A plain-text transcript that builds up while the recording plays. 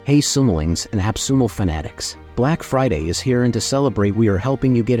Hey Sumolings and AppSumo fanatics, Black Friday is here, and to celebrate we are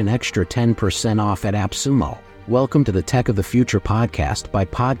helping you get an extra 10% off at AppSumo. Welcome to the Tech of the Future podcast by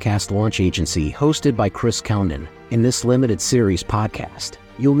Podcast Launch Agency, hosted by Chris Cowden. In this limited series podcast,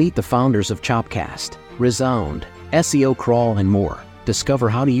 you'll meet the founders of Chopcast, Resound, SEO Crawl, and more. Discover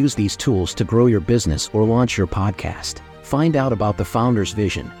how to use these tools to grow your business or launch your podcast. Find out about the founders'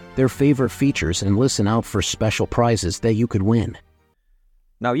 vision, their favorite features, and listen out for special prizes that you could win.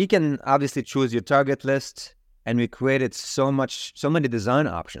 Now you can obviously choose your target list, and we created so many design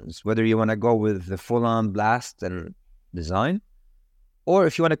options, whether you want to go with the full-on blast and design, or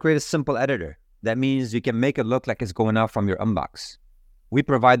if you want to create a simple editor. That means you can make it look like it's going out from your inbox. We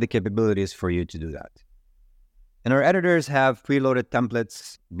provide the capabilities for you to do that. And our editors have preloaded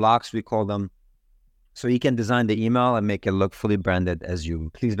templates, blocks we call them, so you can design the email and make it look fully branded as you.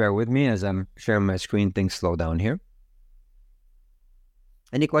 Please bear with me as I'm sharing my screen. Things slow down here.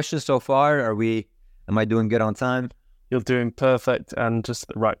 Any questions so far? Am I doing good on time? You're doing perfect and just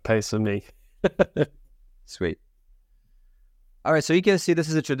the right pace for me. Sweet. All right, so you can see this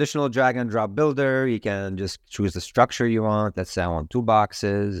is a traditional drag and drop builder. You can just choose the structure you want. Let's say I want 2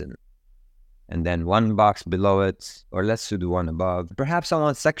 boxes and then 1 box below it, or let's do one above. Perhaps I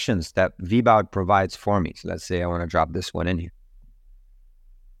want sections that VBOUT provides for me. So let's say I want to drop this one in here.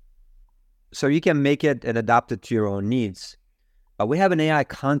 So you can make it and adapt it to your own needs. We have an AI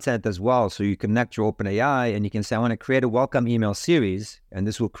content as well, so you connect your OpenAI and you can say, I want to create a welcome email series, and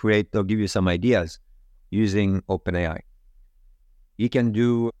this will they'll give you some ideas using OpenAI. You can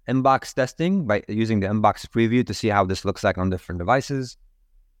do inbox testing by using the inbox preview to see how this looks like on different devices.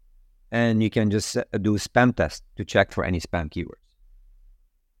 And you can just do spam test to check for any spam keywords.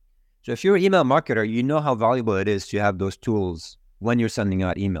 So if you're an email marketer, you know how valuable it is to have those tools when you're sending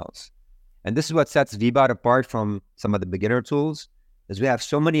out emails. And this is what sets VBOUT apart from some of the beginner tools, is we have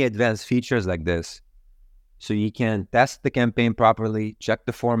so many advanced features like this. So you can test the campaign properly, check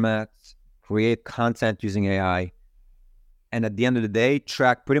the formats, create content using AI, and at the end of the day,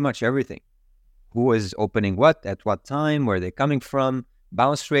 track pretty much everything. Who is opening what, at what time, where they're coming from,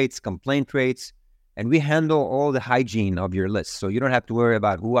 bounce rates, complaint rates, and we handle all the hygiene of your list. So you don't have to worry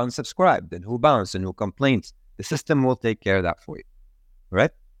about who unsubscribed and who bounced and who complains. The system will take care of that for you, right?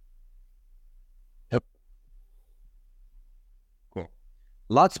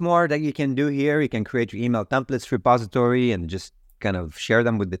 Lots more that you can do here. You can create your email templates repository and just kind of share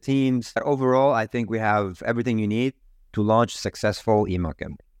them with the teams. But overall, I think we have everything you need to launch a successful email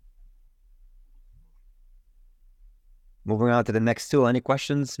campaign. Moving on to the next tool. Any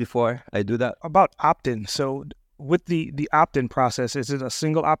questions before I do that? About opt-in. So with the opt-in process, is it a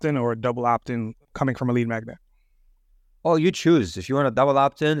single opt-in or a double opt-in coming from a lead magnet? Oh, you choose. If you want a double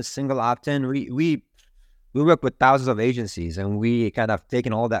opt-in, a single opt-in, we work with thousands of agencies, and we kind of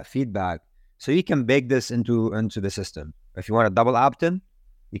taken all that feedback. So you can bake this into the system. If you want a double opt-in,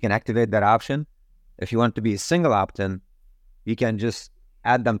 you can activate that option. If you want to be a single opt-in, you can just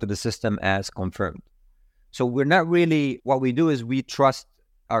add them to the system as confirmed. So what we do is we trust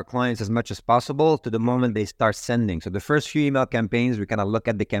our clients as much as possible to the moment they start sending. So the first few email campaigns, we kind of look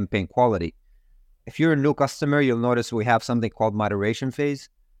at the campaign quality. If you're a new customer, you'll notice we have something called moderation phase.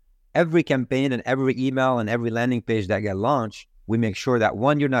 Every campaign and every email and every landing page that get launched, we make sure that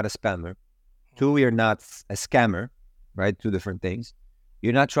 1, you're not a spammer. 2, you're not a scammer, right? 2 different things.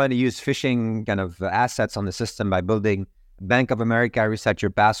 You're not trying to use phishing kind of assets on the system by building Bank of America, reset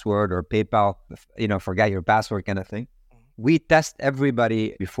your password, or PayPal, forget your password kind of thing. We test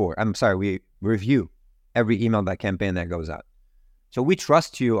everybody we review every email campaign that goes out. So we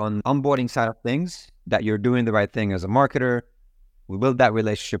trust you on onboarding side of things, that you're doing the right thing as a marketer. We build that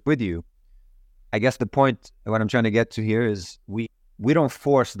relationship with you. I guess the point, what I'm trying to get to here is we don't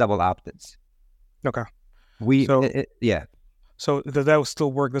force double opt-ins. Okay. So does that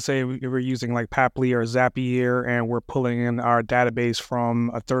still work? Let's say we're using like Papply or Zapier, and we're pulling in our database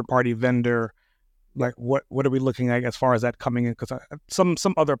from a third-party vendor. Like what are we looking at as far as that coming in? Because some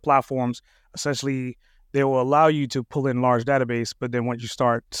other platforms, essentially, they will allow you to pull in large database, but then once you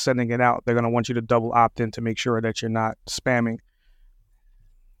start sending it out, they're going to want you to double opt-in to make sure that you're not spamming.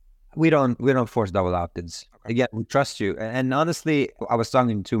 We don't force double opt-ins. Okay. Again, we trust you. And honestly, I was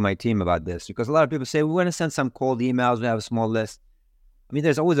talking to my team about this because a lot of people say, we want to send some cold emails, we have a small list. I mean,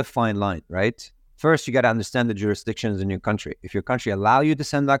 there's always a fine line, right? First, you got to understand the jurisdictions in your country. If your country allow you to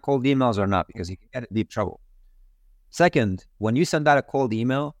send out cold emails or not, because you can get in deep trouble. Second, when you send out a cold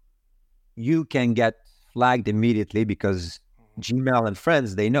email, you can get flagged immediately because Gmail and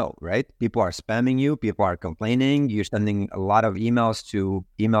friends, they know, right? People are spamming you. People are complaining. You're sending a lot of emails to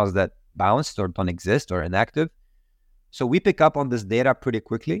emails that bounced or don't exist or inactive. So we pick up on this data pretty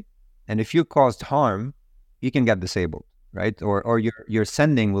quickly. And if you caused harm, you can get disabled, right? Or your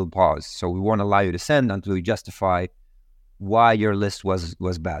sending will pause. So we won't allow you to send until you justify why your list was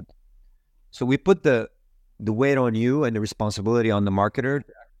bad. So we put the weight on you and the responsibility on the marketer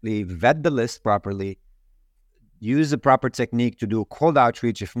to actually vet the list properly, use the proper technique to do cold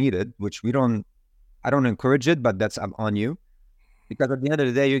outreach if needed, which I don't encourage it, but that's on you. Because at the end of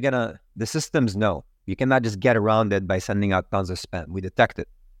the day, the systems know. You cannot just get around it by sending out tons of spam. We detect it.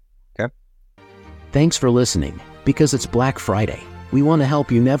 Okay? Thanks for listening. Because it's Black Friday, we want to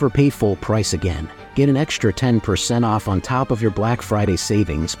help you never pay full price again. Get an extra 10% off on top of your Black Friday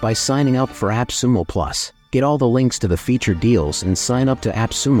savings by signing up for AppSumo Plus. Get all the links to the featured deals and sign up to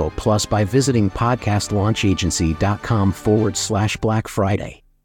AppSumo Plus by visiting podcastlaunchagency.com/Black Friday.